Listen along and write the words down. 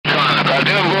Cause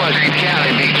them boys in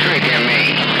Cali be tricking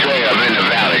me. 12 in the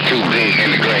valley, too big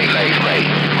in the Great Lakes, mate.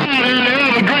 In the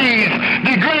Everglades,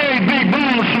 the great big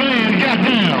boss man got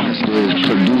down. Is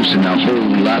producing a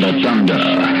whole lot of thunder.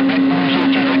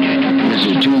 This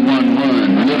is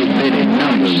 211, little bitty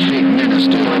numbers, big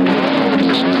minister. All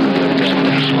this thunder.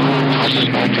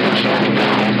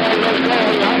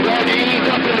 I'm glad to ease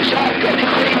up in the shotgun.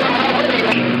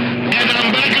 And I'm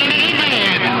back under the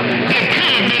bed. The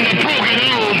Pimp and the broken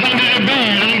nose under the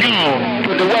bed. I'm gone.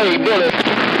 Put the way, Billy.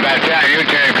 By the time your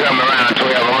turn come around,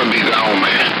 12, I'm gonna be gone,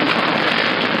 man.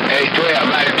 Hey,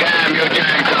 12, by the time your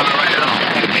turn come around,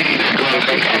 it's gonna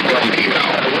be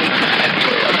gone.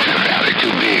 12 in the valley,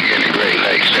 too big in the Great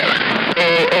Lakes, 7.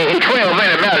 Hey, 12 in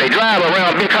the valley, drive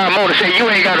around big car motor, say you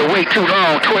ain't gotta wait too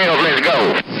long. 12, let's go.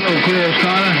 Hello, Claire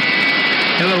Carter.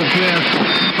 Hello, Claire.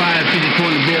 554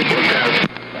 in the bed.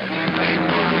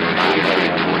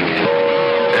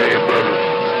 Hey, brother,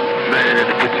 man in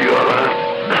the 50 yard line.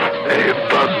 Hey,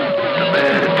 brother, the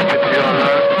man in the 50 yard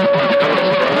line.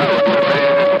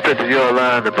 50 yard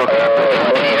line, the bucket.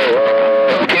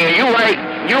 Okay, you right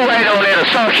on that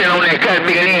assumption on that cut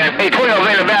big end. Hey, 12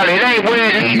 in the valley, it ain't where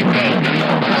it is.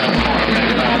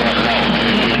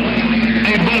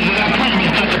 Hey, Buzzard, I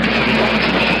promise not to pay.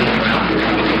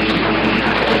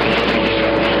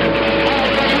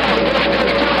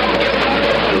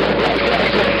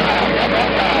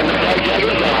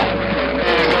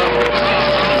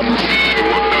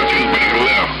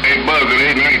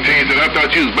 I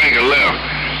thought you was banking left.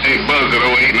 Hey, Buzzard,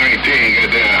 0819,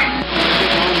 get down.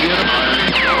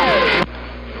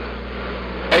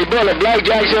 Hey, Bullet,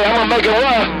 Blackjack said, I'm gonna make it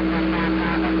rough.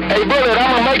 Hey, Bullet,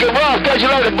 I'm gonna make it rough. Catch you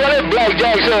later, Bullet.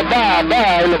 Blackjack said, bye,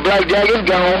 and the Blackjack is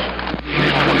gone.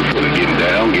 Getting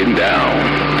down, getting down.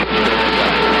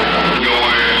 Your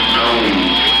ass on.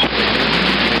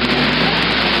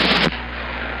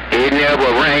 It never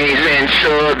rains in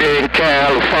Southern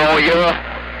California.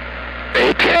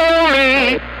 They tell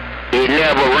me it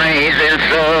never rains in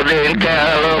Southern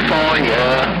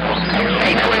California.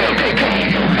 Hey, 12, take it.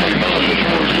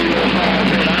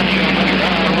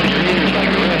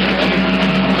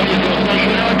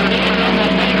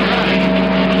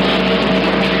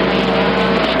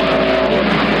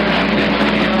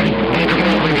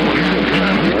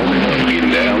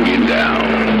 Getting down.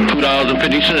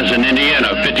 $2.50 in Indiana,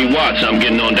 50 watts, I'm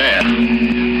getting on that.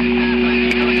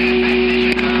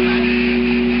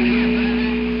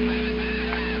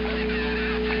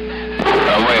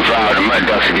 The mud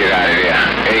ducks to get out of there.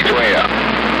 Hey, 12.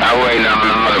 I'm waiting on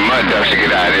all the mud ducks to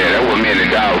get out of there. That wasn't me and the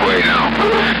dog waiting on.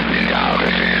 The dog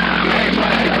is in. I'm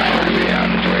like,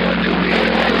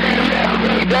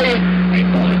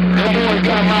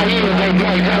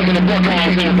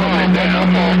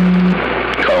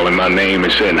 calling my name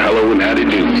and saying hello and how to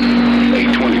do.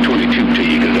 Hey, 2022 to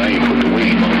you, because I ain't put the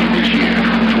weight on you this year.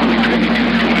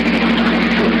 2022.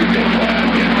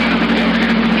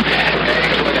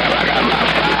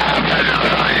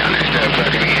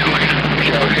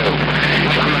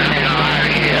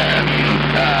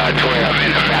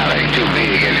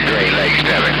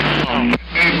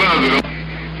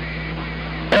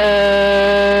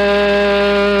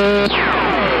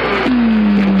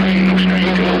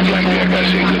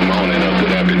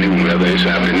 It's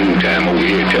afternoon time over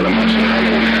here. Tell him I said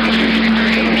hello.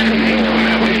 Tell him stay warm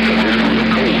out there, because it's real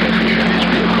cold up here. It's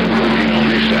real cold over here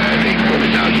on this side. They put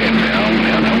it down yet now,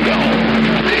 and I'm gone.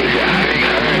 This side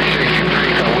ain't 163,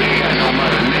 because we ain't got no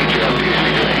mother nature up here.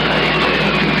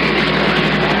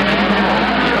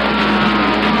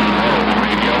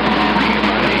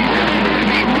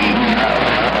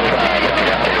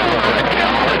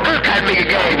 Good kind of big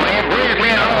game, man. Bridge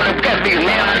man, all them got big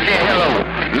man. I said hello.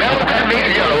 Mellow got big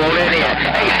yellow on that end.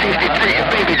 863, a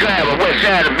baby driver, west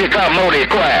side of Big Car Motor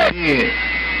quiet. Yeah.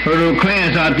 Heard those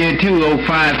clans out there too,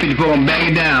 0554, I'm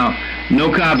backing down. No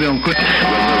copy on Chris. Okay,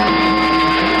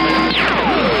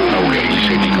 you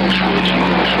said you gonna switch. You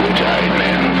gonna switch. All right,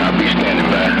 man. I'll be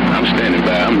standing by. I'm standing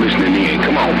by. I'm listening in.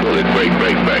 Come on, Bullet. Break.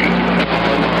 Right,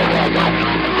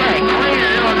 clean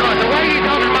in Illinois. So why are you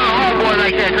talking about homeboy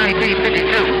like that,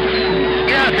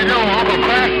 1952? Get out the door, Uncle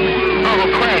Crack.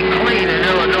 Uncle Crack, clean in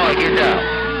Illinois. Get down.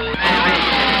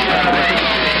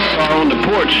 On the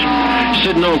porch,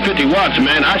 sitting on 50 watts,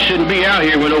 man. I shouldn't be out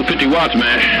here with no 50 watts,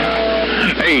 man.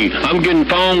 Hey, I'm getting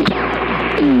phone. They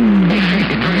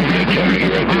tell me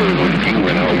right there, you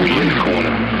went all the way in the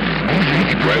corner.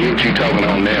 Right, what you talking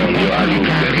on now? Your audio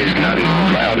is not as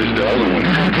loud as the other one,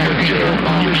 but your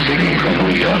signal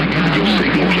come way up. Your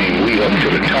signal came way up to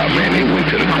the top, man. They went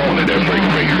to the corner. That break.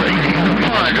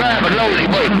 Come on, drive a nosy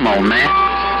boy. Come on, man.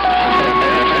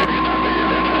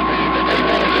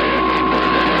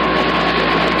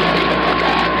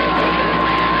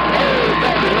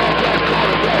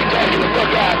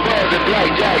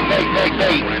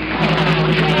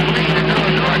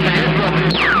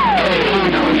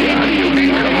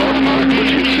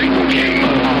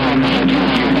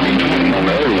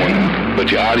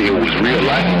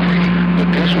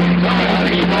 just went down.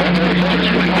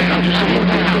 Just went down just a little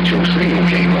bit, but your signal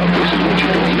came up. This is what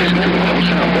you're doing. Listen to it. Don't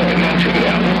sound bad. Now check it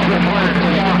out.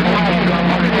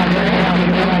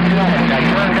 I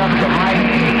turned up the mic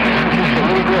just a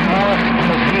little bit more.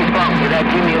 Would that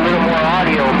give me a little more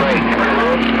audio break?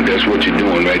 That's what you're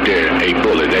doing right there. Hey,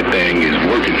 Bullet, that thing is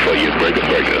working for you, breaker.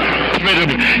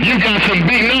 You got some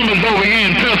big numbers over here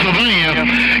in Pennsylvania.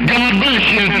 God bless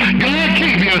you. God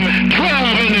keep you.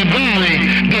 12 in the valley.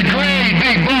 The great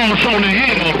big boss on the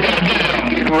hill.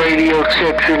 Radio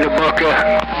chips in the bucket.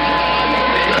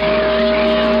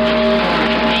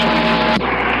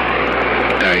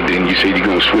 Alright, then you said you're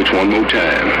gonna switch one more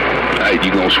time. Alright,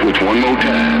 you're gonna switch one more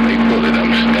time. Hey, Bullet,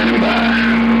 I'm standing by.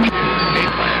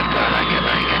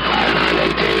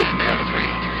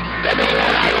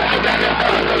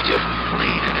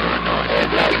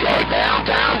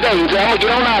 Downtown Dayton, I'm gonna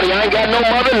get on out of here. I ain't got no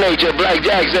mother nature. Black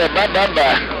Jack said bye.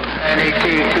 And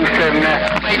 18279.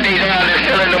 They be down there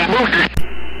selling them boosters.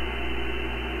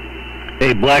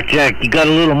 Hey, Blackjack, you got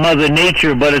a little Mother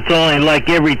Nature, but it's only like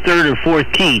every third or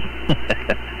fourth key.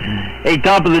 Hey,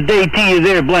 top of the day to you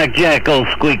there, Blackjack, old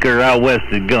squeaker out west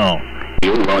is gone.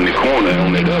 You're on the corner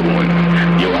on that other one.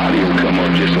 Your audio come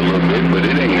up just a little bit, but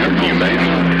it ain't hurting you,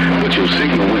 man. But your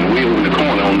signal went way over the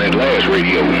corner on that last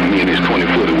radio. Me and this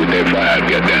 20-footer with that 5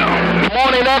 got down.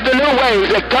 Morning, afternoon waves.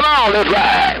 Come on, let's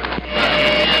ride.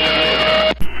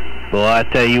 Well, I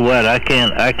tell you what, I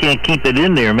can't keep it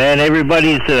in there, man.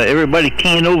 Everybody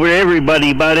keying over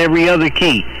everybody about every other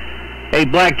key. Hey,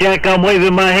 Blackjack, I'm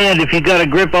waving my hand if you got a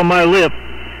grip on my lip.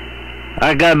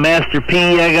 I got Master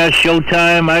P, I got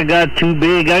Showtime, I got Too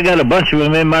Big, I got a bunch of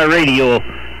them in my radio.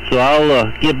 So I'll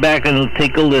get back and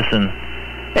take a listen.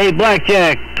 Hey,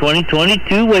 Blackjack,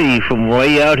 2022 wave from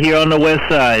way out here on the west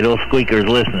side. Old squeaker's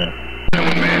listening.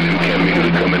 Man, them chemicals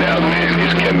are coming out, man.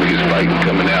 This chemicals fighting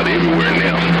coming out everywhere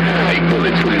now. Hey,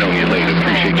 Bullet, put it on you later.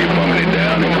 Appreciate you bumming it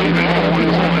down and waving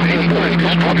 4-1. Hey, Bullet,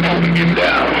 this 20-footer get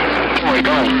down.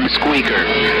 Squeaker.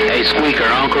 Hey, Squeaker,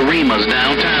 Uncle Remus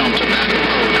downtown Tobacco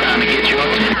Road trying to get your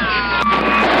attention.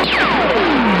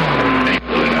 Hey,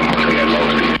 Bullet, I must have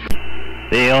lost it.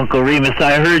 Hey, Uncle Remus,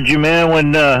 I heard you, man,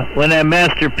 when that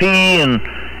Master P and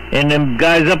them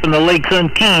guys up in the lakes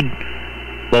unkeyed.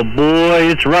 But boy,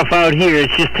 it's rough out here.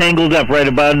 It's just tangled up right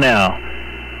about now.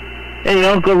 Hey,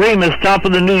 Uncle Remus, top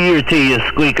of the new year to you,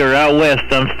 squeaker, out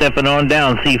west. I'm stepping on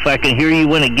down, see if I can hear you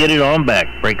when it get it on back.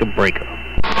 Break up. I'm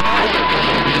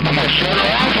gonna shut her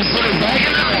off and put it back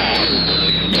in the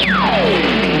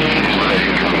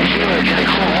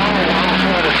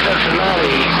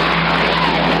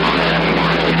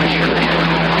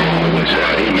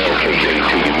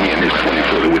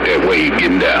with that wave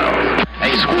getting down.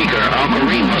 Hey, Squeaker, Uncle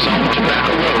Remus on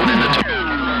Tobacco Road in the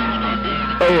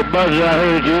Hey, Buzzer, I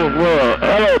heard you as well.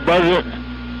 Hello, Buzzer.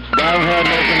 Downtown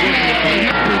no conditioning.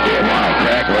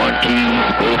 Crack 1 key,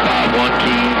 5 1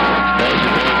 key,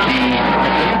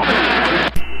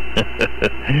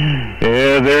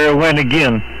 Yeah, there it went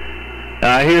again.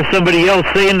 I hear somebody else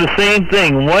saying the same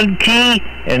thing. 1 key,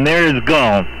 and there it's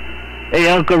gone. Hey,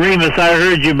 Uncle Remus, I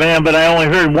heard you, man, but I only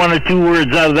heard 1 or 2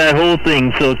 words out of that whole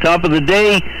thing. So, top of the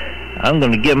day, I'm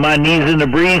going to get my knees in the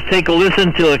breeze, take a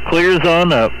listen till it clears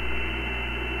on up.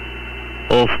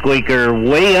 Old squeaker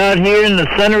way out here in the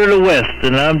center of the west,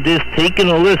 and I'm just taking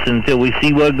a listen till we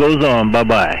see what goes on.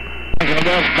 Bye-bye. Back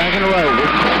in the road.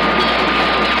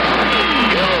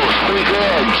 Hello, Squeaker,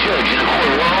 Judge in the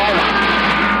courtroom.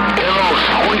 Hello,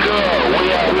 Squeaker, way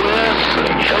out west.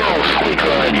 Hello,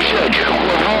 Squeaker, Judge in the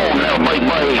courtroom. Now, bye.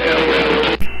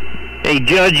 Hey,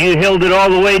 Judge, you held it all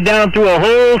the way down through a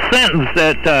whole sentence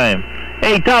that time.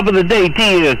 Hey, top of the day to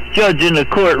you, Judge in the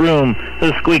courtroom.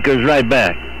 The squeaker's right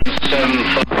back. 7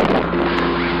 foot.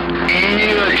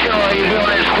 Yeah, sure, how you doing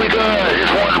there, Squeaker? I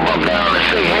just wanted to bump down and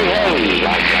say, hey. I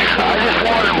just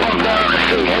wanted to bump down and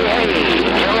say, hey.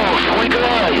 Hello, Squeaker,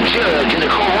 Judge in the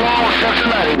courtroom,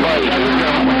 Cincinnati, buddy.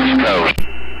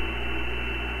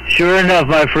 Sure enough,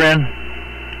 my friend.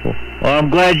 Well, I'm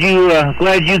glad you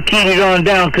keyed it on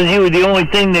down, because you were the only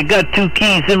thing that got 2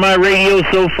 keys in my radio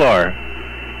so far.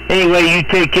 Anyway, you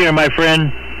take care, my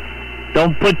friend.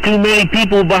 Don't put too many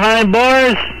people behind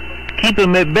bars. Keep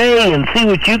them at bay and see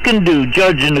what you can do.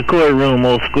 Judge in the courtroom,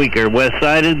 old squeaker. West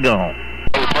side is gone.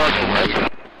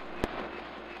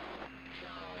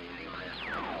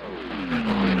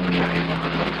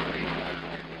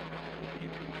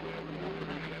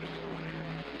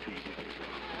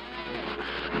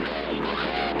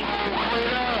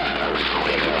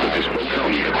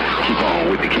 Keep on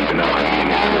with the keeping on.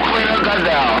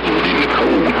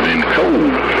 In the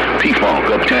cold. P-Funk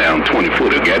uptown,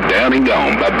 20-footer got down and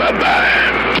gone. Bye.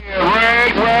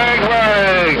 Rag.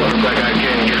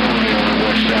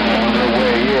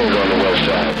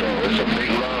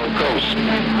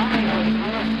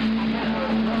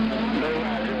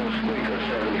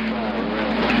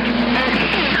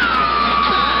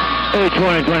 Hey,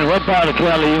 2020, what part of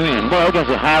Cali are you in? Boy, we got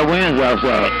some high winds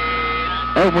outside.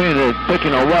 That wind is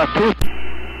picking a what, too?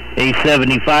 Hey,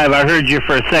 75, I heard you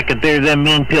for a second there, then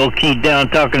me and Pill keyed down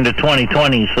talking to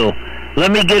 2020, so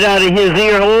let me get out of his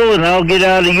ear hole and I'll get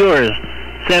out of yours.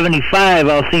 75,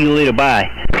 I'll see you later, bye.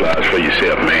 Applause for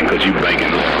yourself, man, because you banking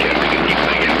real hard.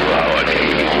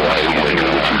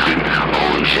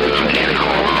 Oh, shit, I'm getting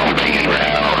I'm taking it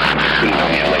out.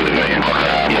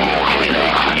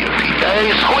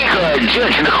 Hey, Squeaker,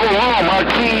 Judge in the courtroom, I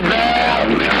keyed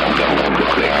down.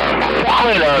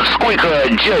 Squeaker,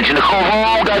 Judge in the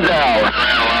courtroom, got down.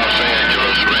 Los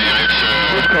Angeles, man,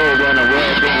 This cold on the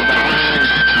world being behind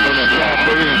in the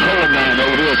SwampWeed and coal mine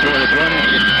over here, 2020.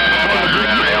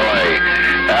 LA.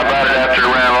 How about it after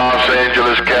around Los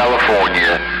Angeles,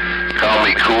 California? Call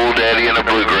me Cool Daddy in the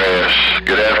Bluegrass.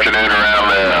 Good afternoon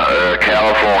around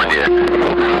California.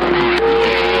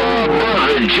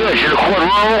 Brother Judge in the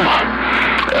courtroom.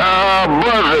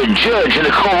 Brother Judge in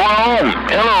the courtroom.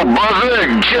 Hello,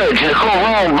 Brother Judge in the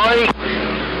courtroom, buddy.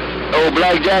 Oh,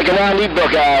 Black Jacket, I need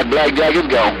Buckeye. Black Jacket,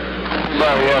 go.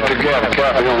 Somebody out to get a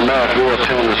copy on Nashville,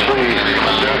 Tennessee.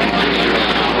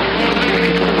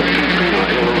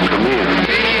 Come in.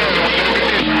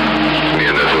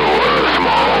 In this little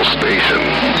small station.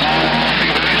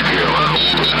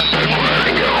 That's where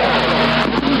I go.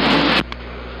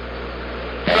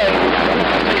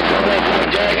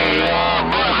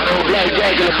 Black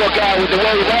Jacket, the Buckeye with the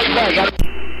way right back.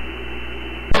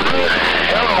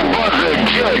 Hello, Brother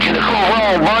Judge in the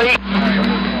courtroom, buddy.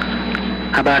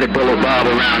 How about it, Bullet Bob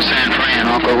around San Fran,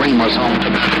 Uncle Remus home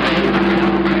tobacco?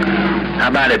 How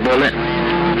about it, Bullet?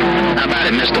 How about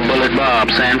it, Mr. Bullet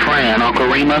Bob, San Fran, Uncle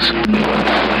Remus?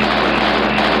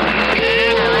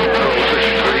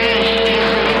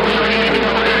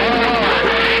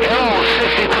 Hello,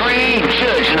 63,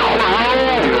 Judge in the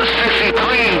courtroom.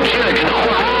 63, Judge in the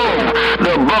courtroom.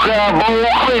 The Buckeye Bowl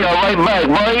cleaner right back,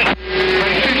 buddy.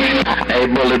 Hey,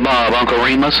 Bullet Bob, Uncle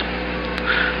Remus.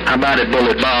 How about it,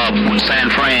 Bullet Bob, San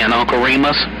Fran, Uncle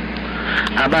Remus?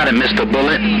 How about it, Mr.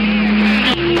 Bullet?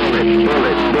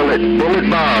 Bullet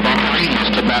Bob, Uncle Remus,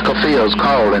 Tobacco Fields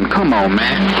calling. Come on,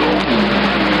 man.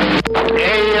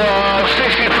 Hey,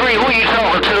 63, who you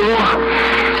talking to?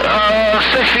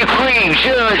 63,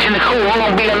 Judge in the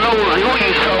courtroom, being nosy. Who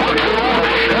you talking to?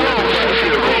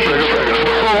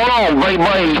 Hold on,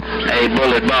 baby. Hey,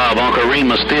 Bullet Bob, Uncle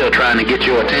Remus still trying to get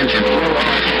your attention.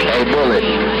 Hey,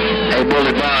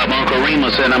 Bullet Bob, Uncle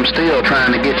Remus said I'm still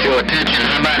trying to get your attention.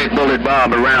 How about it, Bullet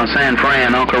Bob around San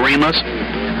Fran, Uncle Remus?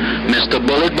 Mr.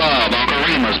 Bullet Bob, Uncle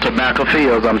Remus, Tobacco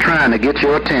Fields, I'm trying to get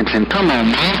your attention. Come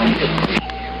on, man.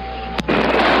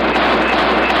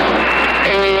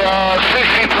 Hey,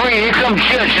 63, here comes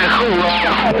Judge in the courtroom.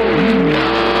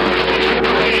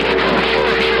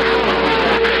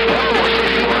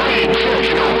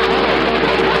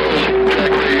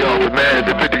 Man at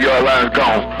the 50-yard line is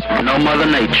gone. No Mother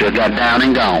Nature got down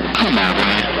and gone. Come on,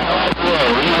 man.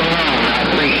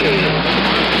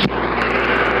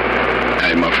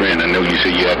 Hey, my friend, I know you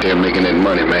say you out there making that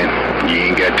money, man. You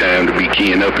ain't got time to be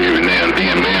keying up every now and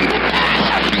then, man.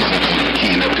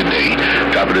 Keying up today.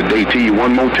 Top of the day to you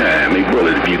one more time. Hey,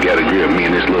 Bullet, if you got a grip, me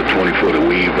and this little 20-footer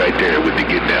weave right there with the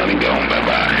get down and gone.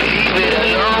 Bye-bye. Leave it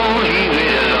alone, leave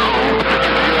it alone.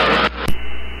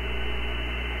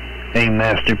 Hey,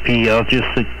 Master P, I'll just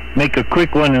make a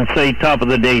quick one and say top of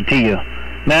the day to you.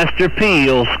 Master P,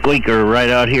 old squeaker, right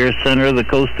out here, center of the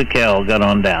coast of Cal, got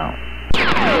on down.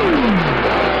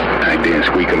 Hey, Dan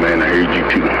Squeaker, man, I heard you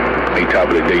too. Hey, top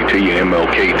of the day to you,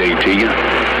 MLK day to you.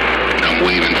 I'm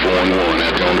waving 4-1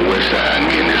 out there on the west side.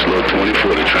 Me and this little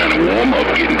 20-footer trying to warm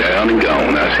up, getting down and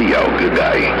gone. I see y'all. Good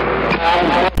day.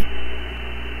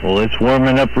 Well, it's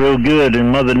warming up real good, and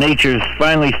Mother Nature's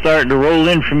finally starting to roll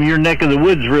in from your neck of the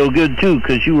woods real good, too,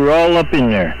 because you were all up in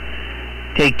there.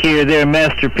 Take care there,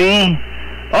 Master P.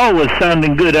 Always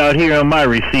sounding good out here on my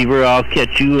receiver. I'll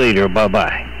catch you later.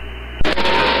 Bye-bye.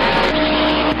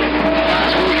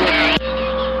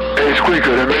 Hey,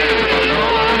 Squeaker, the man.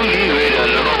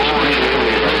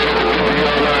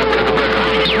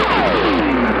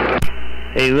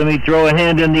 Hey, let me throw a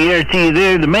hand in the air to you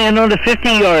there. The man on the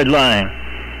 50-yard line.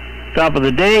 Top of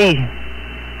the day,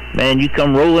 man, you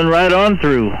come rolling right on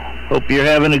through. Hope you're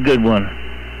having a good one.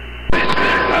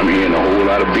 I'm hearing a whole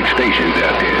lot of big stations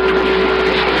out there.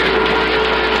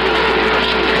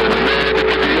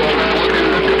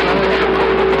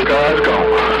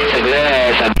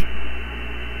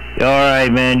 All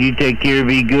right, man, you take care,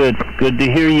 be good. Good to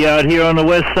hear you out here on the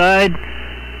west side.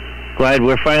 Glad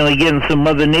we're finally getting some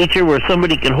Mother Nature where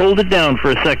somebody can hold it down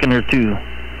for a second or two.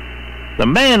 The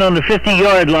man on the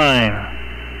 50-yard line.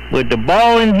 with the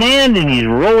ball in hand, and he's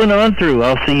rolling on through.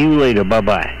 I'll see you later.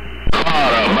 Bye-bye.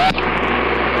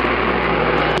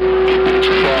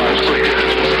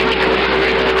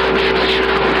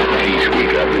 Hey,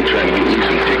 Squeak, I've been trying to get me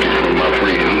some tickets from my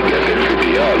friend. He got that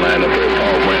 50-yard line up at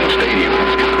Paul Brown Stadium.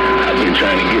 I've been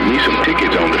trying to get me some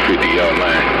tickets on the 50-yard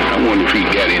line. I wonder if he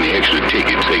got any extra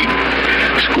tickets. Hey,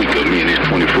 Squeak up me in his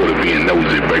 20-footer being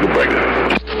nosy. Breaker.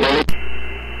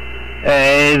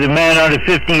 Hey, the man on the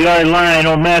 50-yard line,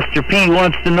 old Master P,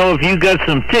 wants to know if you got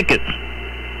some tickets.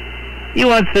 He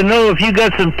wants to know if you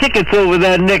got some tickets over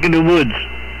that neck of the woods,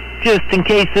 just in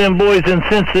case them boys in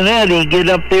Cincinnati get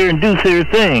up there and do their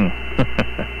thing.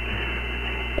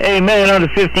 Hey, man on the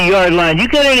 50-yard line, you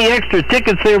got any extra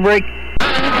tickets there, Break?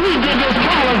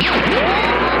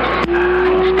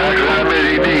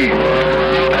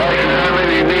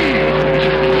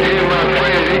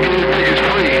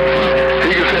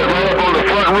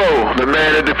 The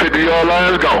man at the 50-yard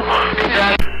line is gone.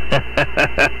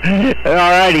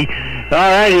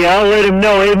 Alrighty, I'll let him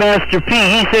know. Hey, Master P,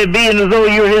 he said being as though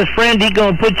you're his friend, he's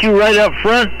going to put you right up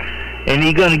front, and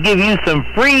he's going to give you some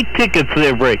free tickets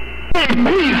there, Break. Hey,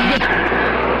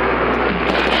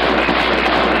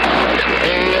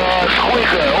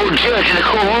 Squeaker, old Judge in the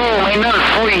courtroom, ain't nothing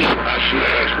free.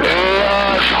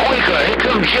 Hey, Squeaker, here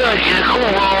come Judge in the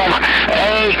courtroom,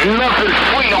 ain't nothing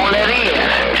free on that end.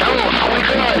 Tell him,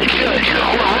 Squeaker, Judge in the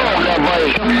courtroom, that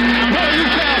buddy.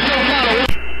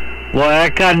 Well,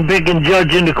 that cotton-picking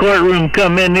judge in the courtroom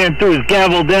come in there and threw his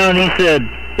gavel down. He said,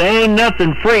 there ain't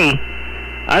nothing free.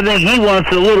 I think he wants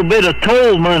a little bit of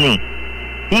toll money.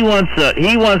 He wants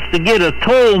to get a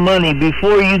toll money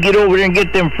before you get over there and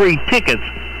get them free tickets.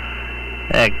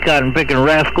 That cotton-picking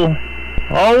rascal.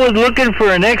 Always looking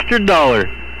for an extra $1.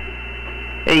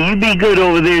 Hey, you be good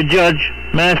over there, Judge.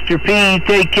 Master P,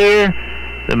 take care.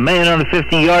 The man on the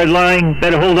 50-yard line,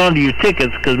 better hold on to your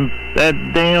tickets, because that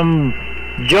damn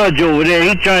judge over there,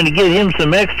 he trying to get him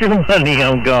some extra money.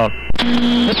 I'm gone.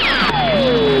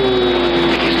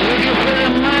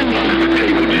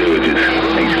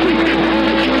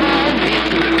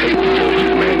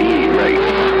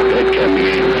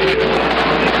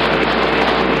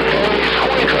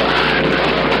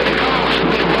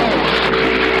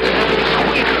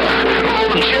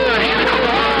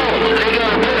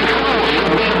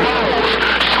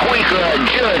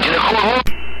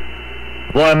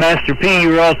 Boy, Master P, you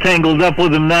were all tangled up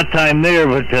with him that time there,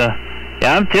 but yeah,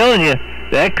 I'm telling you,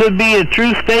 that could be a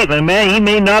true statement, man. He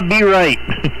may not be right.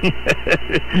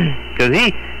 Because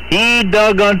he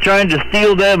doggone trying to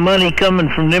steal that money coming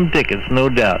from them tickets, no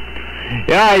doubt.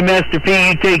 All right, Master P,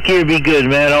 you take care, be good,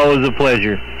 man. Always a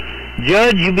pleasure.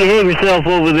 Judge, you behave yourself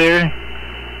over there.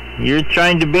 You're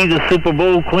trying to be the Super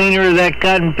Bowl cleaner of that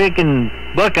cotton-picking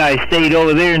Buckeye State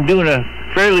over there and doing a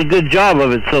fairly good job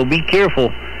of it, so be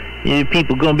careful.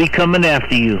 People going to be coming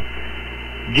after you.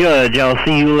 Judge, I'll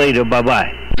see you later.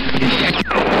 Bye-bye.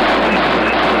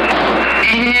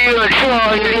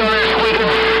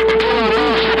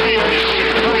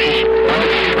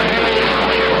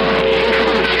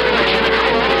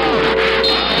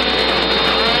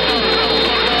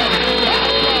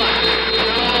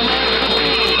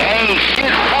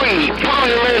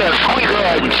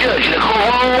 Judge, the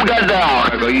whole got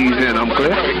down. Go easy in, I'm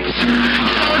clear. It's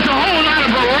a whole lot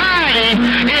of variety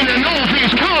in the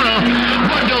northeast corner,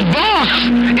 but the boss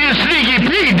is Sneaky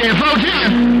Pete, there, folks.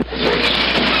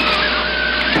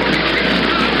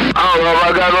 I don't know if I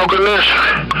got no condition.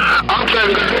 I'm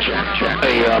trying to get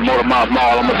Hey, Motormouth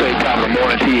Mall, I'm going to take time in the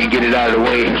morning till you can get it out of the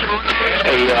way.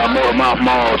 Hey, Motormouth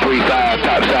Mall, 35,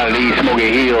 top side of the East Smoky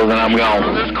Hills, and I'm gone.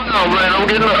 Oh, man, I'm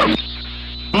getting up.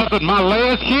 Buzzard, my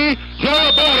last key? Tell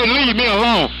everybody to leave me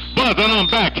alone. Buzzard, I'm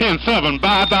back 10-7.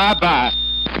 Bye, bye, bye.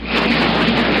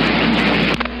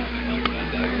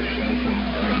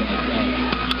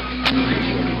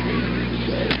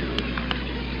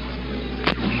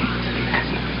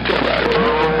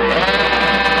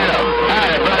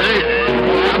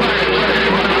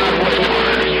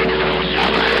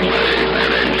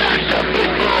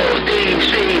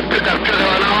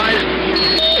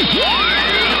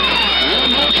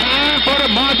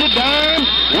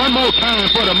 One more time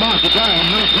for the monster dime.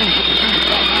 No thing for the thing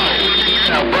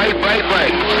Now, break.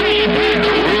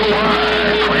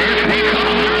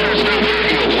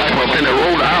 wipe up in the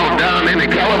road out down in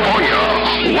California.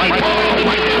 Wipe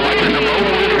in the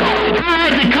road. I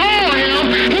had to call him.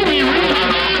 He be reading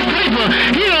the paper.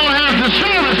 He don't have the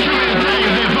service to his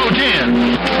things in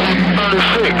 410.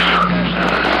 36.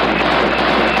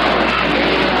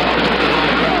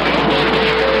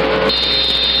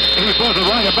 It was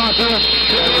right about there. I'm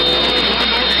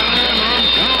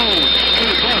gone. It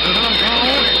was I'm gone.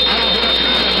 I don't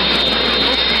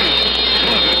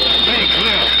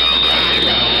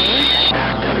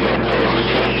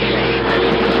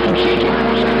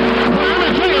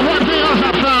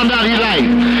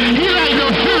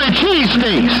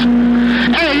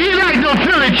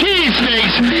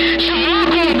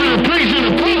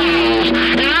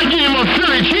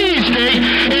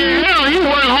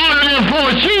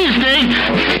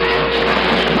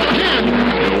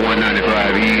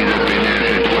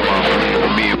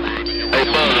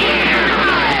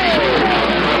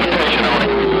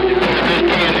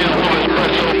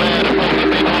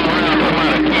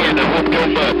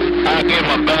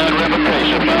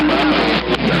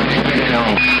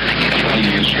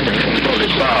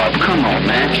come on,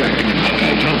 man.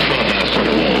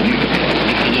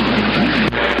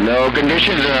 No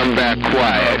conditions, I'm back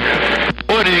quiet.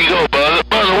 Where did he go, brother?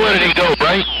 Brother, where did he go,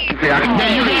 right? Yeah,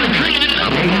 you gotta clean it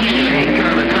up. You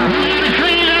gotta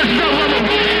clean that stuff up. You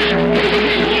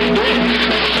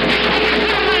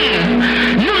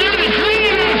gotta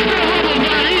clean that stuff up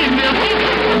about evening.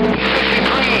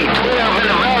 12 in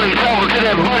the valley talking to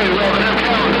that buddy Robert. That's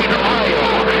how he's Ohio.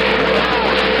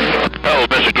 Oh,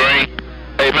 Mr. Green.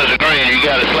 Hey, Mr. Green, you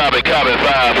got a sloppy copy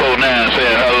 549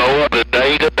 saying hello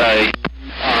today.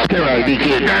 Tell us,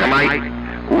 kid, dynamite.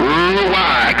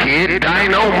 Worldwide, kid,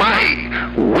 dynamite.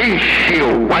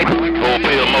 Windshield wiper.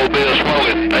 4-pill mobile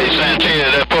smoking. Hey,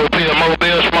 Sanchez, that 4-pill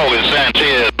mobile smoking.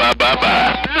 Sanchez, bye.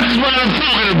 That's what I'm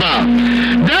talking about.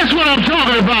 That's what I'm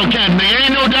talking about, Cat Man.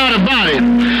 Ain't no doubt about it.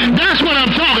 That's what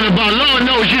I'm talking about. Lord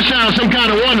knows you sound some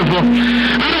kind of wonderful. I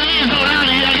ain't no doubt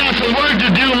here. I got some work to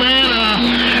do, man.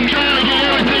 Trying to get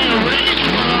everything arranged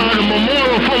for the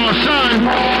memorial for my son.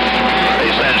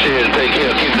 Hey, Sanchez, take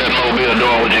care. Keep that mobile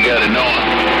doing what you got it doing.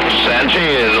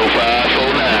 Sanchez,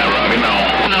 0549, rocking on.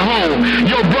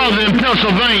 Your brother in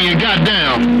Pennsylvania got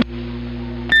down.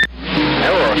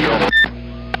 Hello,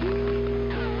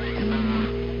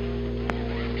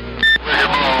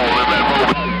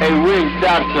 Hey, Rich,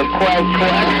 Dr. Quack.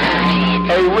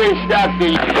 Hey, Rich, Dr.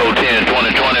 010,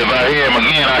 2020, if I hear him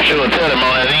again, I sure tell him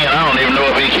on that end. I don't even know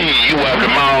if he can. You wiped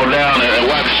them all down and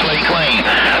wiped the slate clean.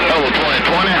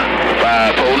 2020,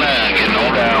 549, getting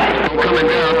on down. Coming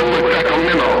down to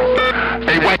Sacramento.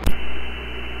 Hey, wait.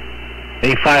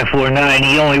 Hey, 549,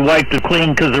 he only wiped it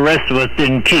clean because the rest of us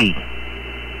didn't key.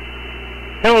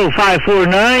 Hello,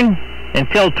 549.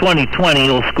 Until 2020,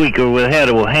 old squeaker with had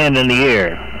a hand in the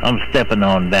air. I'm stepping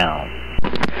on down.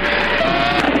 010,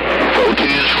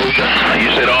 squeaker. You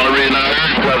said the only reason I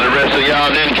heard because the rest of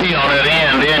y'all didn't key on that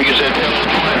end. Then you said, tell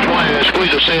 2020,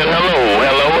 squeaker said hello.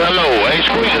 Hey,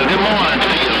 squeaker, good morning to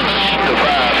you. The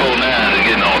 549 is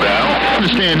getting on down.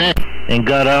 Understand that. And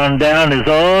got on down is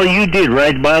all you did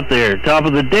right about there. Top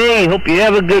of the day. Hope you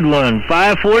have a good one.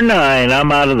 549.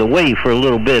 I'm out of the way for a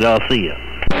little bit. I'll see you.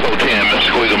 010,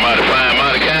 Mr. Squeaker, mighty fine,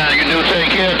 mighty kind. You do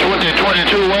take care of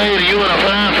 2022 way to you and a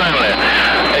fine family.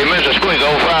 Hey, Mr. Squeaker,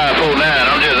 0549.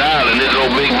 I'm just island this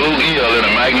old big blue gill in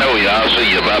a magnolia. I'll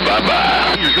see you. Bye.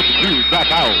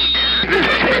 Back out.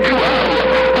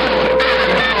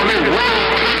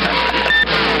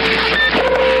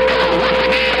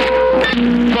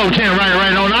 410,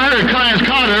 right on. I heard Clarence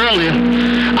Carter earlier.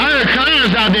 I heard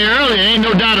Clarence out there earlier, ain't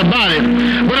no doubt about it.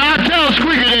 But I tell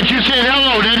Squeaker that you said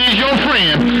hello. That is your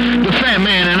friend, the fat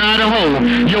man in Idaho,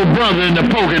 your brother in the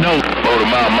Pocono. Motor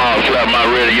Mouth Mall slapped my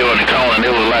radio in the corner and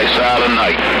it was like silent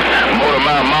night. Motor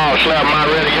Mouth Mall slapped my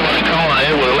radio in the corner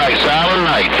and it was like silent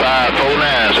night.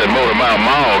 549 said Motor Mouth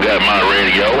Mall got my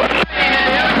radio.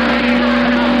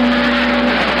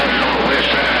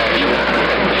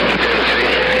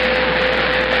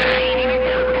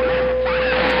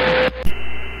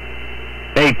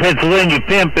 Hey, Pennsylvania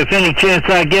Pimp, if any chance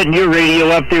I get in your radio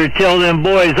up there, tell them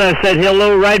boys I said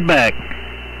hello right back.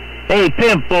 Hey,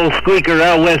 Pimp, old squeaker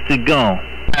out west is gone.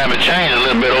 Time to change a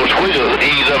little bit, old squeaker.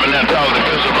 Ease up and down talking to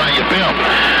Pennsylvania Pimp.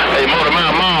 Hey, Motor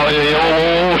Mouth Mall, hey,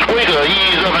 old squeaker,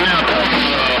 ease up and down talking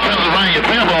to Pennsylvania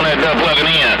Pimp on that plugging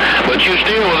in. But you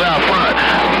still was out front.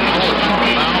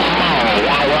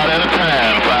 One watt at a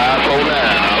time, 549,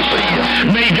 I'll see you.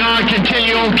 May God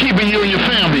continue on keeping you and your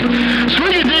family.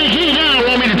 Squeaker didn't keep down,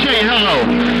 want me to tell you hello.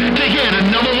 Take care of the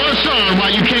 #1 song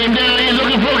while you came down here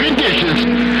looking for conditions.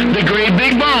 The great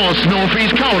big boss,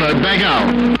 Northeast Corner, back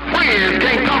out. Friends,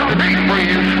 can't talk to these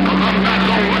friends, because I'm not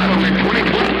going to let them in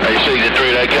 2020. Hey,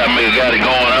 63, that got me got it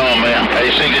going on, man. Hey,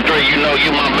 63, you know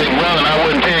you my big brother, and I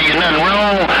wouldn't tell you nothing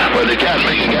wrong, but the cat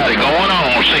me got it going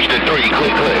on. 63,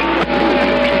 click.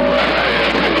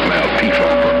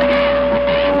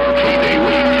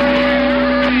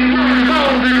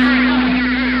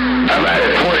 I'm at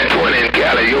 2020 in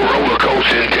Cali, your roller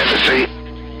coaster in Tennessee.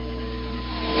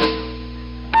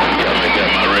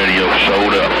 Got my radio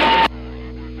sold up.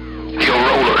 Your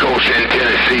roller coaster in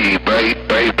Tennessee, baby.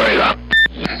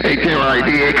 Hey, Terror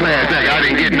DA class act. I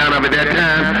didn't get none of it that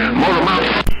time. Motor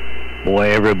Mouth.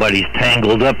 Boy, everybody's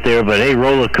tangled up there, but hey,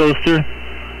 roller coaster,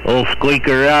 old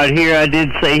squeaker out here, I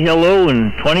did say hello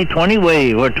in 2020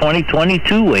 wave or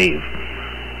 2022 wave.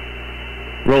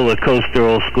 Roller coaster,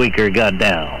 old squeaker got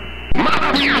down.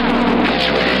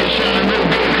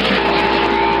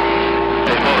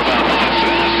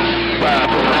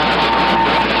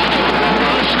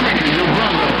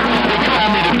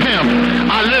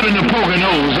 I live in the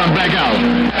Poconos. I'm back out.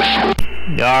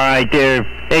 All right there.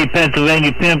 Hey,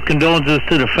 Pennsylvania Pimp, condolences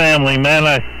to the family, man.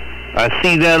 I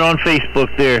see that on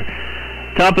Facebook there.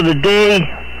 Top of the day.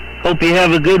 Hope you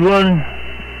have a good one.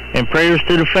 And prayers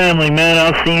to the family, man.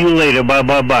 I'll see you later. Bye,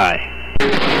 bye, bye.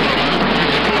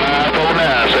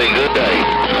 509, say good day.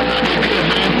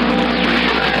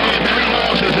 3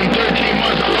 losses in 13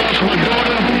 months. I lost my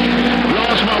daughter,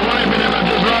 lost my wife, and then I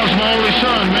just lost my only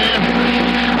son, man.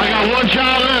 I got 1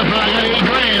 child left, and I got 8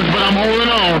 grands, but I'm holding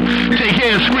on. Take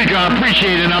care, Squeaker. I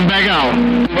appreciate it. I'm back out.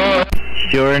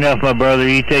 Sure enough, my brother.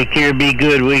 You take care. Be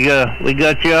good. We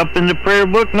got you up in the prayer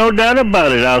book. No doubt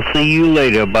about it. I'll see you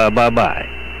later. Bye, bye, bye.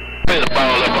 The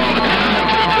ball up all the time.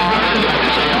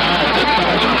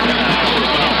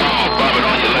 Bobbing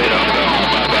on you later. I'm gone.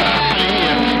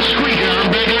 Bye-bye. Squeaker,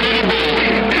 I'm bigger than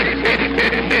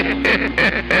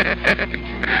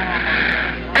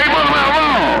Hey, what's my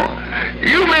wrong?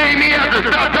 You made me have to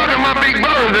stop talking to my big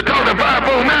brothers to talk to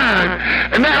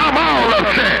 549, and now I'm all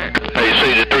upset. Hey,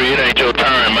 CJ3, it ain't your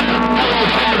turn, man.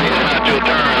 It's not your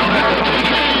turn.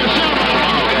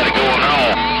 Got it going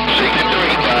on. CJ3,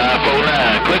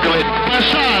 549. Quickly.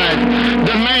 Aside,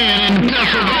 the man in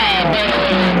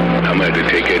Pennsylvania. I'm going to have to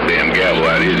take that damn gavel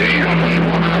out of his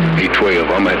hand. He 12.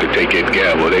 I'm going to have to take that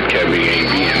gavel. That cavity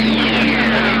ain't being.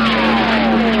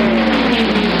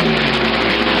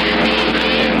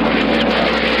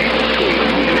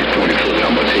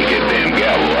 I'm going to take that damn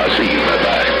gavel. I'll see you.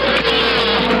 Bye-bye.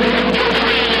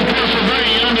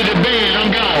 Pennsylvania under the bed.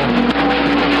 I'm gone.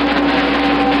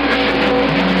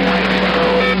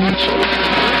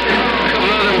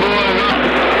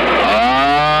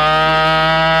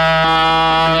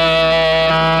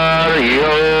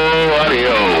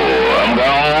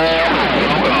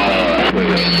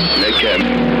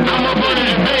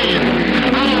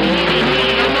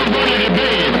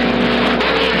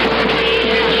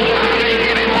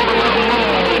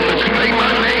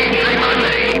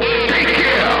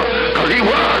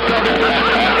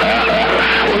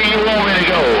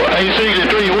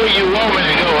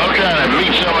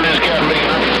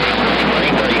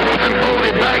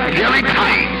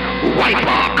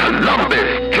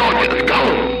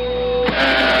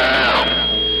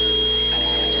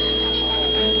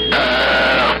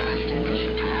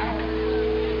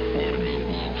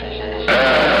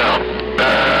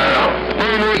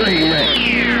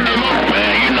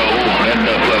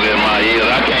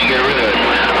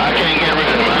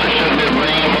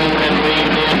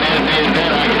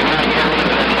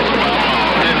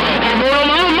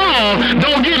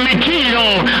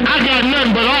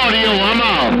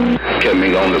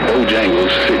 On the Bojangles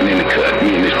sitting in the cut,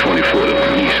 me and this 20-footer.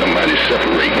 We need somebody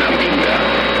separating. I'm getting out.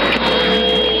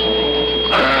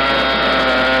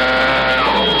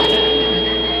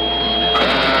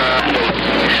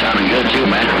 Sounding good too,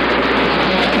 man. I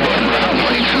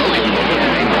ain't smoking.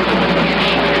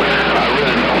 I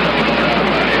really don't know.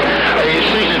 Hey,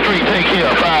 63, take care.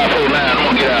 549. I'm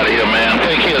going to get out of here, man.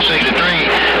 Take care, 63.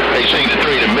 Hey,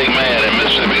 63, the big man in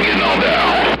Mississippi getting on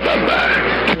down. Bye-bye.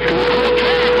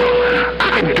 I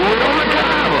can do it on the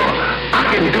driver. I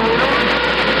can do it on the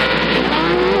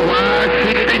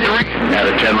 63. Now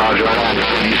the 10 miles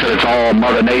right. You said it's all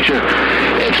Mother Nature.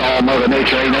 It's all Mother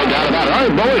Nature, ain't no doubt about it. All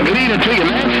right, boy, good evening to you,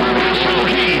 man.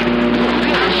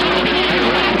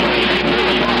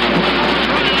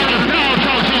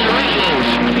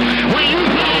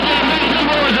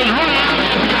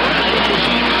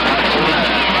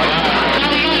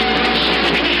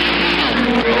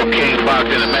 King Fox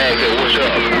in the mag, hey, what's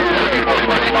up?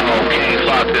 King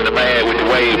Fox in the mag with the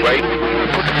wave, right?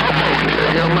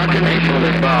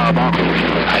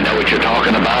 I know what you're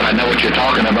talking about. I know what you're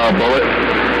talking about, Bullet.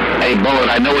 Hey, Bullet,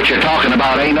 I know what you're talking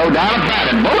about. Ain't no doubt about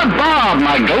it. Bullet Bob,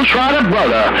 my Ghost Rider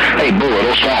brother. Hey, Bullet,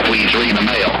 old SwampWeed's reading the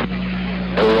mail.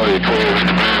 Who are you, 12?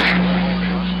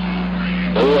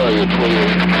 Who are you,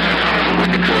 12?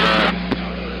 With the cut.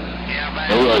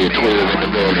 Who are you, 12 in the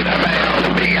building? On the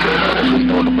big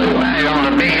island. On the big island.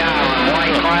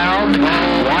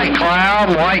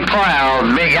 White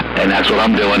cloud, big island. And that's what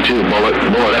I'm doing too, Bullet.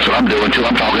 Boy, that's what I'm doing too.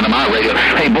 I'm talking to my radio.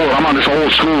 Hey, Bullet, I'm on this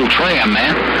old school tram,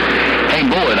 man. Hey,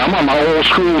 Bullet, I'm on my old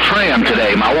school tram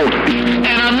today, my old...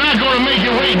 And I'm not going to make you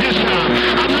wait this time.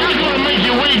 I'm not going to make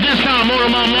you wait this time,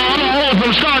 Motor Mama. I'm going to hold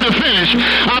from start to finish.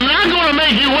 I'm not going to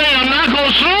make you wait. I'm not going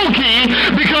to slow key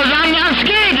because I'm not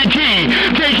scared to key.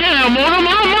 Take care, Motor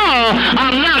Mama.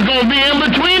 I'm not going to be in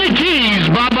between the keys.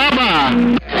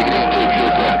 Bye-bye-bye.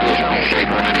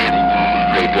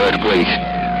 Hey, good, please.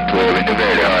 12 in the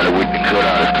bed, with the cut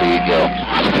out, please, go.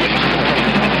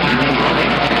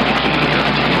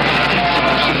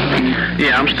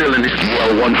 Yeah, I'm still in this.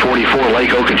 Well, 144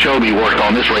 Lake Okeechobee worked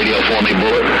on this radio for me,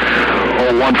 Bullet.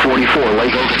 Oh, 144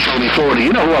 Lake Okeechobee, Florida. You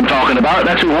know who I'm talking about.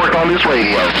 That's who worked on this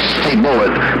radio. Hey,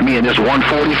 Bullet, me and this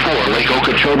 144 Lake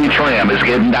Okeechobee tram is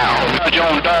getting down.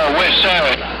 On the west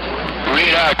side,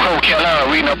 Red Eye Crow, Carolina,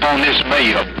 reading up on this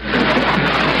mail.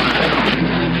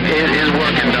 It is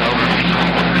working, dog.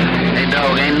 Hey,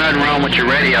 dog, ain't nothing wrong with your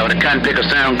radio. The cotton picker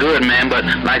sound good, man, but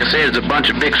like I said, there's a bunch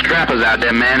of big strappers out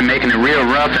there, man, making it real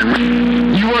rough and...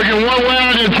 You working one way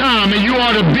at a time, and you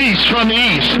are the beast from the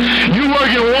east. You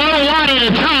working one watt at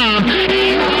a time, and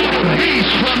you are the beast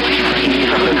from the east.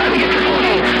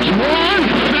 One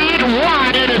fat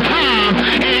watt at a time,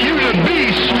 and you the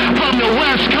beast from the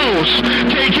west coast.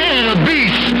 Take care of the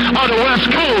beast of the west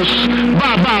coast.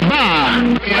 Bye, bye,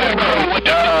 bye.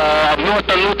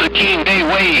 Martin Luther King Day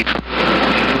wave.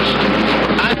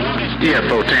 Yeah,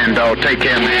 410, dog. Take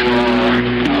care, man.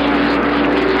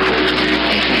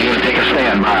 You're gonna take a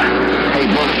standby. Hey,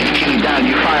 Bullet, you came down,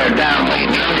 you fired down. In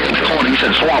the corner, you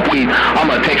said, SwampWeed, I'm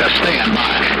gonna take a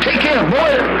standby. Take care,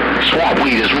 boy.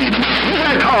 SwampWeed is reading. Who's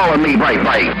that calling me, Bright?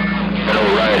 Hello,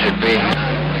 Rice and Beans.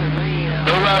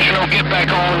 No Raj, no get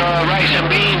back on rice and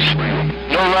beans.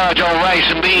 No Raj on rice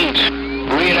and beans.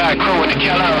 Red Eye Crow and the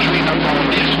Carolinas reading up on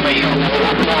this mail.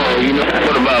 Oh, you know.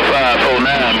 What about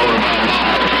 549, Motor Mama?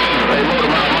 Hey, Motor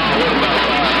Mama, what about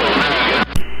 549?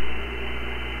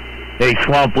 Hey,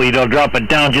 SwampWeed, I'll drop it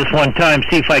down just one time,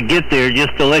 see if I get there,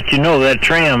 just to let you know that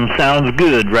tram sounds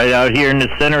good right out here in the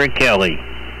center of Cali.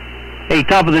 Hey,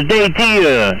 top of the day to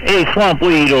you. Hey,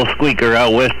 SwampWeed, old squeaker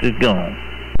out west is gone.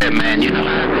 Yeah, man, you know.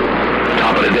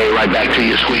 Top of the day, right back to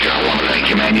you, Squeaker. I want to thank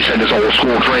you, man. You said this old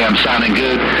school tram sounding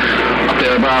good up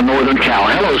there around northern Cal.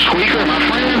 Hello, Squeaker, my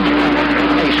friend.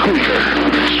 Hey, Squeaker.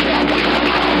 SwampWeed.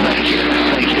 Thank you.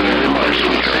 Thank you very much,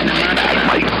 Squeaker.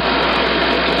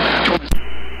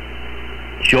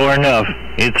 Sure enough,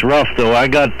 it's rough though. I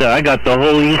got the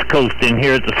whole East Coast in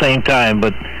here at the same time,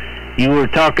 but you were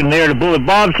talking there to Bullet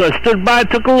Bob, so I stood by,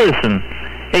 took a listen.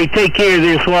 Hey, take care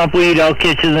there, SwampWeed. I'll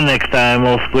catch you the next time,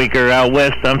 old squeaker. Out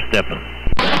west, I'm stepping.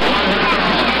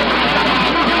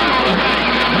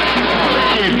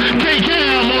 Take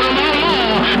care, Motor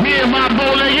Mama. Me and my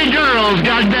bow-legged girls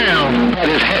got down.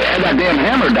 Had that damn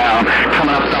hammer down,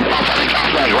 coming up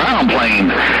that ground plane.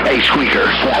 Hey, Squeaker,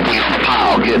 SwampWeed on the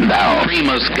pile, getting down.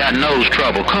 Remus got nose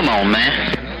trouble. Come on,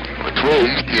 man. Patrol,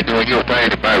 you're doing your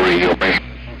thing to my radio, man.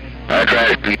 I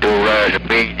try to beat those Rise and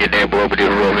Beans in there, boy, but they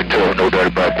roll into it. No doubt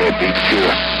about that, beat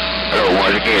sure. Hello,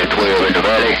 once again, 12 in the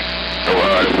valley. No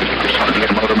harder, we just want to get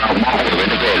them out of Mount Mall. In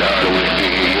the valley, harder, we can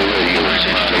get your radio.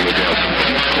 Smile with them.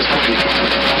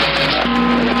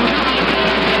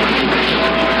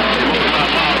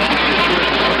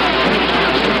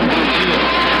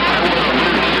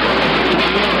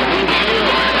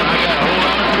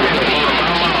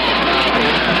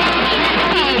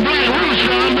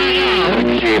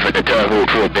 For the Tahoe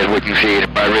truck, that's what you said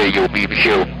in my radio, BB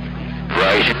show.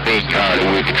 Rice and Beans, harder,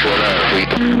 we control our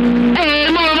freedom.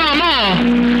 Hey, Motor Mama.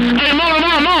 Hey, Motor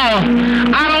Mama.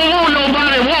 I don't want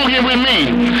nobody walking with me.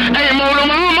 Hey, Motor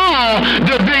Mama.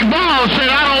 The big boss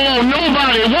said I don't want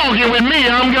nobody walking with me.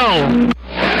 I'm gone.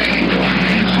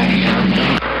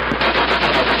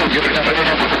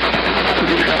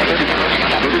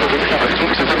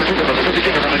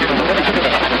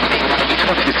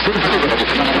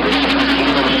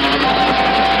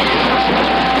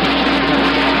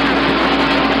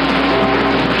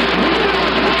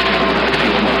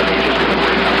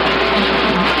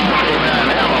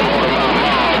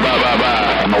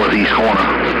 Northeast corner.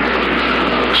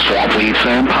 SwampWeed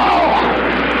Sam Powell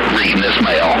reading this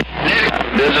mail.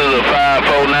 This is a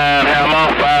 549 hammer,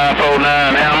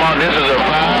 549 hammer. This is a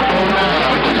 549.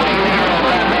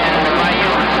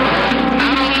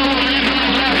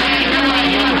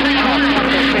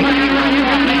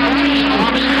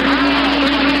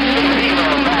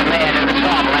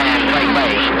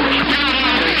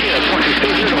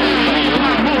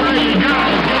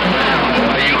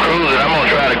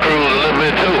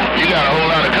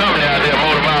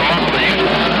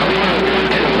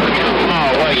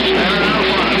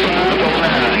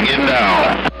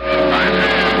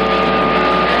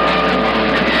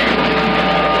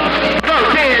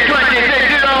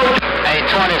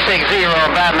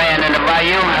 Batman in the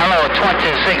bayou. Hello,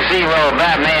 260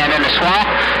 Batman in the swamp.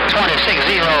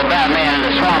 260 Batman in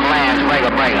the swamplands.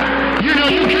 Breaker. You know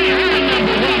you can't have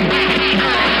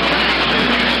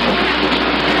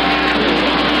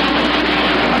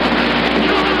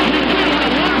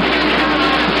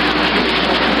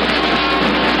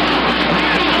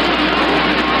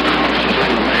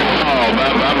Oh,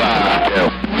 bye.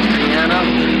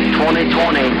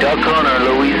 2020. Duck Hunter,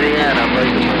 Louisiana,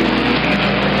 baby.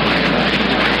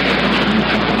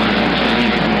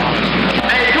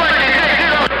 Hey, 26-0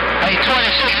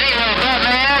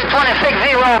 Batman.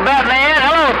 26-0 Batman.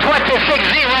 Hello, 26-0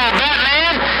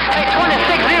 Batman. Hey,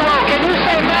 26-0. Can you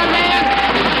say Batman?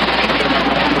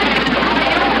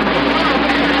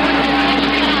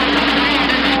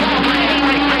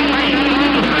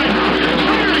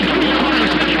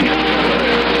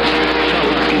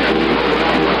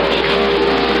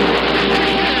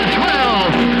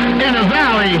 In the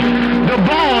valley, the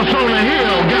boss on the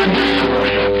hill got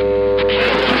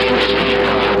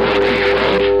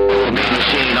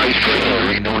Machine Ice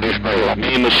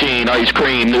Cream, Machine Ice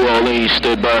Cream, New Orleans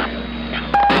stood by. 26-0.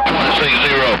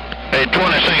 Hey,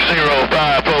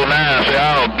 26-0549. Say,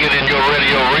 I'll get in your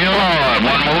radio real hard.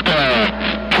 One more time.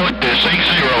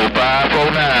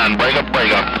 26-0549. Break up,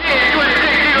 break up. Yeah,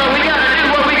 26-0. We gotta do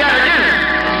what we gotta do.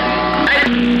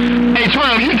 Hey,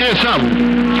 12, you did something.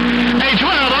 Hey, 12,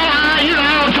 all right, you know,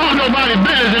 I don't talk nobody's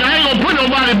business, and I ain't gonna put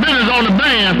nobody's business on the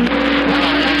band.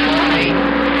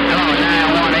 Hello,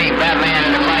 918 Batman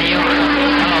in the bayou.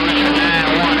 Hello, Mr.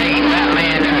 918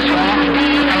 Batman in the swamp.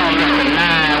 Hello, Mr.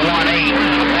 918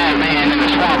 Batman in the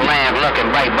swampland looking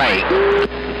right.